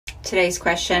today's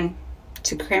question,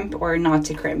 to crimp or not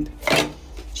to crimp.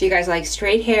 Do you guys like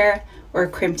straight hair or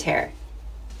crimped hair?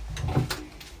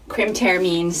 Crimped hair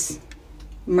means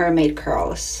mermaid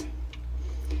curls.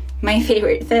 My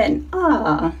favorite then.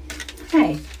 Ah,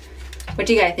 hi. What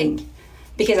do you guys think?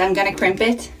 Because I'm gonna crimp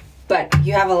it, but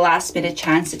you have a last minute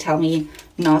chance to tell me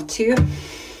not to.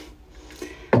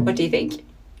 What do you think?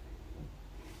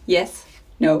 Yes?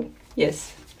 No?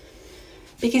 Yes?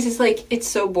 Because it's like, it's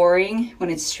so boring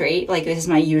when it's straight. Like, this is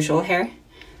my usual hair.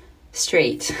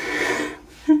 Straight.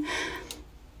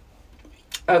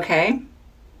 Okay.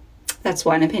 That's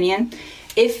one opinion.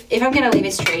 If I'm gonna leave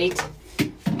it straight,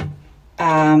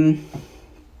 I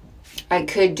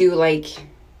could do like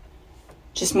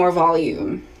just more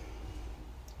volume.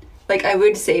 Like, I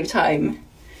would save time.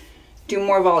 Do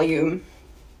more volume.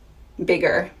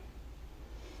 Bigger.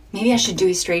 Maybe I should do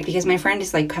it straight because my friend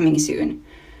is like coming soon.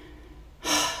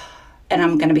 And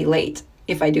I'm gonna be late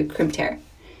if I do crimped hair.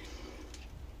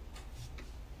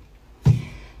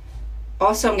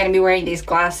 Also, I'm gonna be wearing these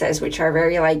glasses, which are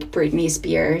very like Britney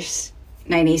Spears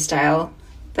 90s style,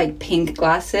 like pink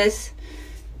glasses.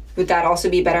 Would that also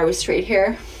be better with straight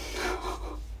hair?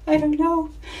 I don't know.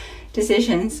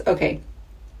 Decisions. Okay.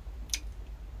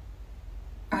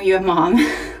 Are you a mom?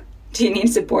 Do you need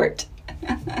support?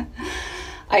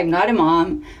 I'm not a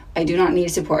mom. I do not need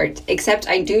support, except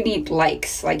I do need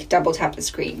likes, like double tap the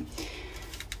screen.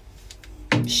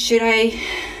 Should I?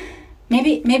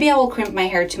 Maybe I will crimp my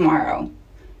hair tomorrow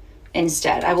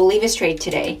instead. I will leave it straight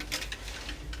today.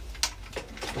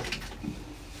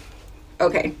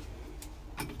 Okay.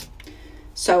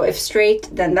 So if straight,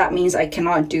 then that means I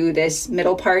cannot do this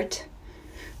middle part.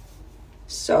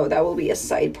 So that will be a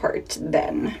side part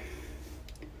then.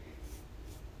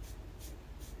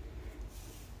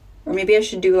 Or maybe I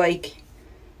should do like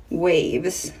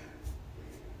waves.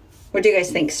 What do you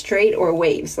guys think? Straight or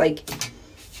waves? Like,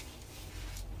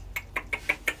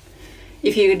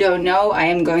 if you don't know, I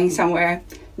am going somewhere.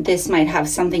 This might have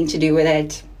something to do with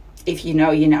it. If you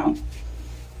know, you know.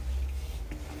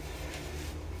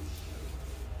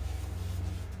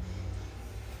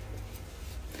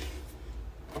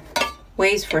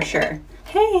 Waves for sure.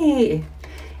 Hey,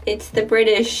 it's the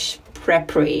British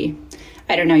Preppery.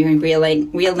 I don't know your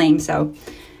real name, so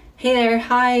hey there,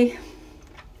 hi.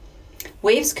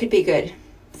 Waves could be good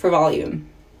for volume.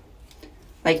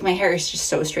 Like, my hair is just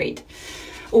so straight.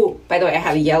 Oh, by the way, I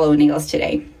have yellow nails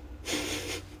today.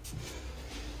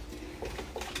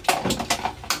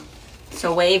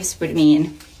 So waves would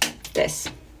mean this.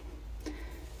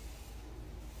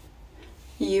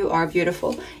 You are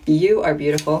beautiful. You are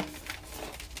beautiful.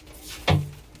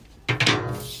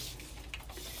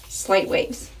 Slight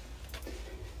waves.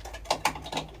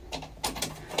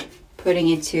 Putting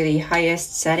it to the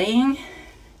highest setting,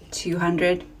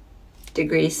 200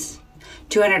 degrees,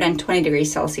 220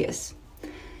 degrees Celsius.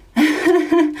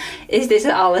 Is this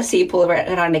alla sea pool,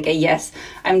 Rannika? Yes.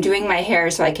 I'm doing my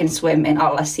hair so I can swim in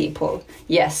alla sea pool.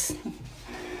 Yes.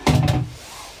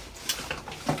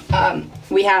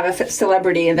 We have a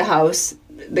celebrity in the house.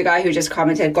 The guy who just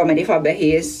commented, Comedy Fabbe,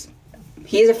 he is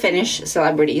a Finnish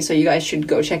celebrity, so you guys should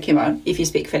go check him out if you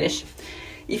speak Finnish.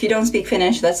 If you don't speak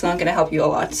Finnish, that's not going to help you a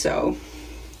lot, so...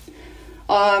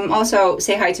 also,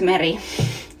 say hi to Meri.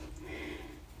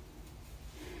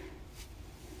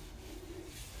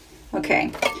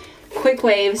 Okay. Quick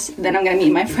waves, then I'm going to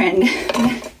meet my friend.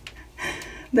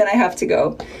 Then I have to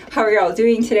go. How are y'all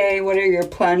doing today? What are your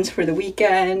plans for the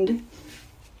weekend?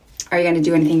 Are you going to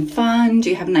do anything fun? Do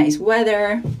you have nice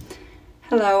weather?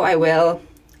 Hello, I will.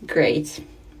 Great.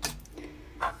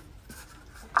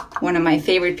 One of my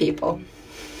favorite people.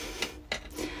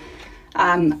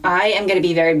 I am going to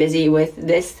be very busy with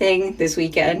this thing this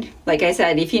weekend. Like I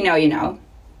said, if you know, you know.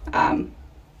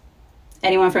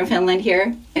 Anyone from Finland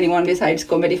here? Anyone besides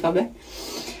Comedy Fabbe?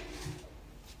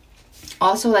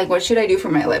 Also, like, what should I do for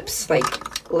my lips?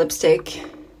 Like, lipstick.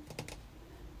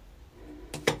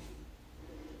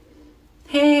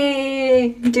 Hey,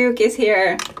 Duke is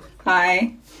here.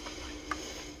 Hi.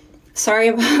 Sorry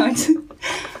about...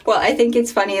 Well, I think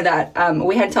it's funny that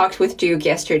we had talked with Duke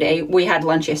yesterday. We had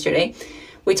lunch yesterday.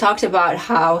 We talked about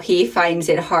how he finds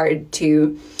it hard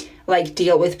to, like,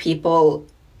 deal with people's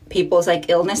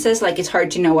like illnesses. Like, it's hard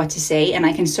to know what to say, and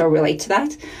I can so relate to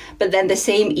that. But then the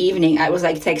same evening, I was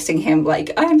like texting him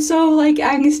like, I'm so like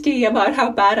angsty about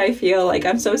how bad I feel. Like,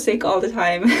 I'm so sick all the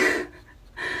time.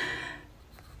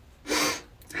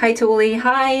 Hi, Tuli.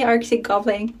 Hi, Arctic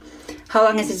Goblin. How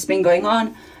long has this been going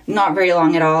on? Not very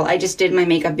long at all. I just did my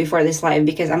makeup before this live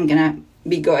because I'm gonna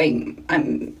be going.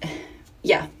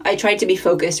 Yeah, I tried to be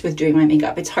focused with doing my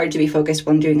makeup. It's hard to be focused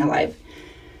when doing a live.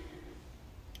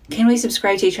 can we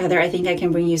subscribe to each other? I think I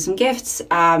can bring you some gifts.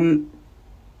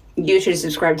 You should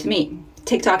subscribe to me.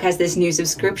 TikTok has this new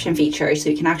subscription feature, so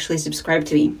you can actually subscribe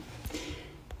to me.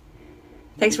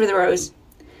 Thanks for the rose.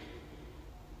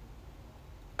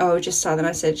 Oh, just saw the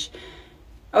message.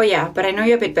 Oh yeah, but I know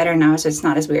you a bit better now, so it's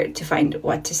not as weird to find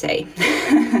what to say.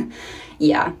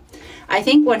 Yeah. I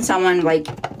think when someone, like,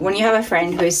 when you have a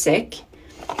friend who is sick,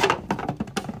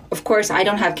 of course, I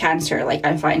don't have cancer, like,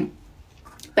 I'm fine.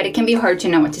 But it can be hard to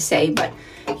know what to say, but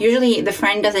usually the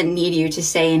friend doesn't need you to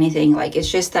say anything. Like, it's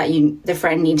just that the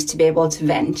friend needs to be able to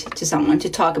vent to someone, to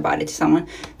talk about it to someone.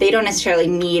 They don't necessarily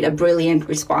need a brilliant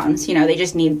response, you know, they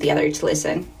just need the other to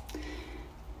listen.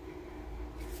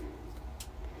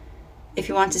 If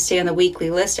you want to stay on the weekly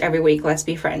list every week, let's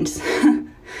be friends.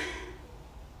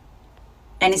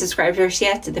 Any subscribers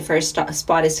yet? The first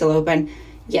spot is still open.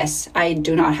 Yes, I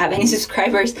do not have any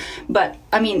subscribers, but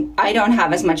I mean, I don't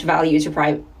have as much value to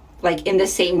private, like in the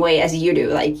same way as you do.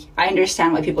 Like, I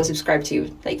understand why people subscribe to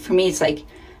you. Like, for me, it's like,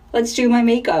 let's do my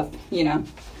makeup, you know.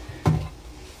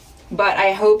 But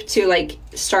I hope to like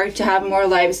start to have more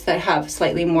lives that have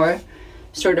slightly more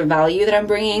sort of value that I'm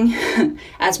bringing,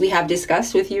 as we have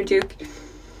discussed with you, Duke.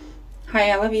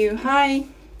 Hi, I love you. Hi.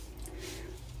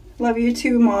 Love you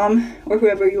too, Mom, or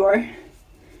whoever you are.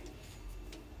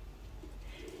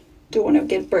 Don't want to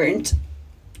get burnt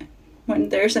when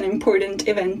there's an important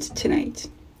event tonight.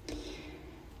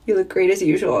 You look great as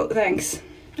usual. Thanks.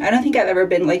 I don't think I've ever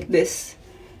been like this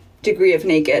degree of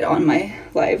naked on my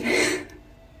live.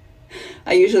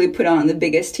 I usually put on the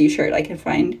biggest t-shirt I can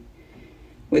find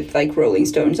with like Rolling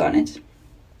Stones on it.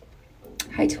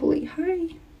 Hi, Tuli. Hi.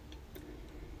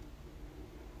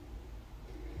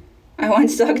 I want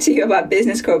to talk to you about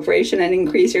business cooperation and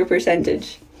increase your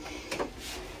percentage.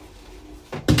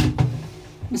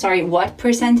 I'm sorry, what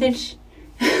percentage?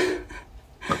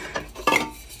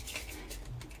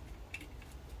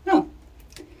 Oh.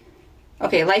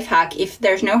 Okay, life hack. If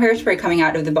there's no hairspray coming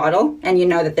out of the bottle and you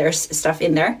know that there's stuff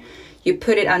in there, you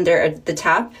put it under the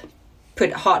tap,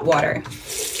 put hot water.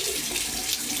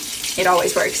 It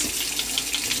always works.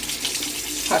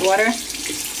 Hot water.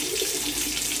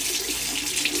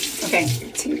 Okay,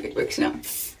 let's see if it works now.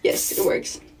 Yes, it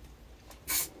works.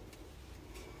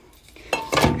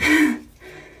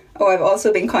 Oh, I've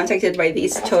also been contacted by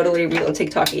these totally real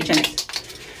TikTok agents.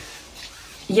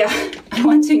 Yeah, I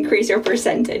want to increase your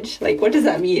percentage. Like, what does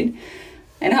that mean?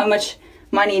 And how much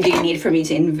money do you need for me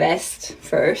to invest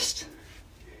first?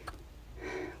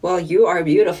 Well, you are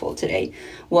beautiful today.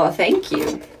 Well, thank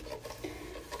you.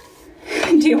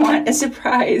 Do you want a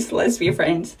surprise? Let's be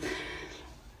friends.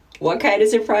 What kind of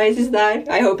surprise is that?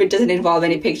 I hope it doesn't involve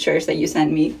any pictures that you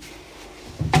sent me.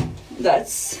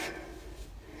 That's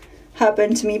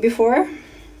happened to me before.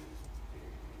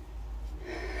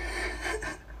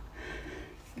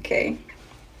 Okay.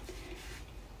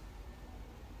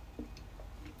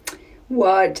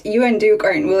 What? You and Duke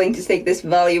aren't willing to take this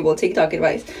valuable TikTok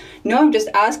advice? No, I'm just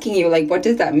asking you, like, what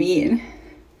does that mean?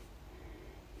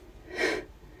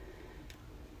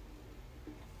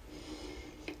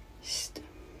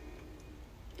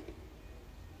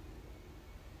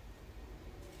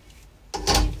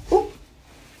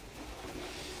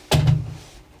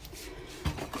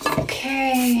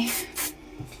 Okay.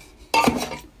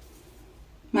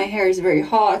 My hair is very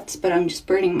hot, but I'm just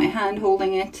burning my hand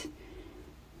holding it.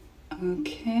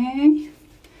 Okay.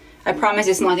 I promise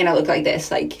it's not gonna look like this.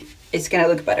 Like, it's gonna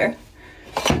look better.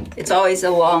 It's always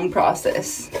a long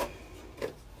process.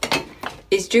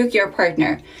 Is Duke your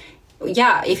partner?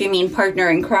 Yeah, if you mean partner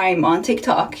in crime on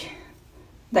TikTok,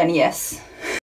 then yes.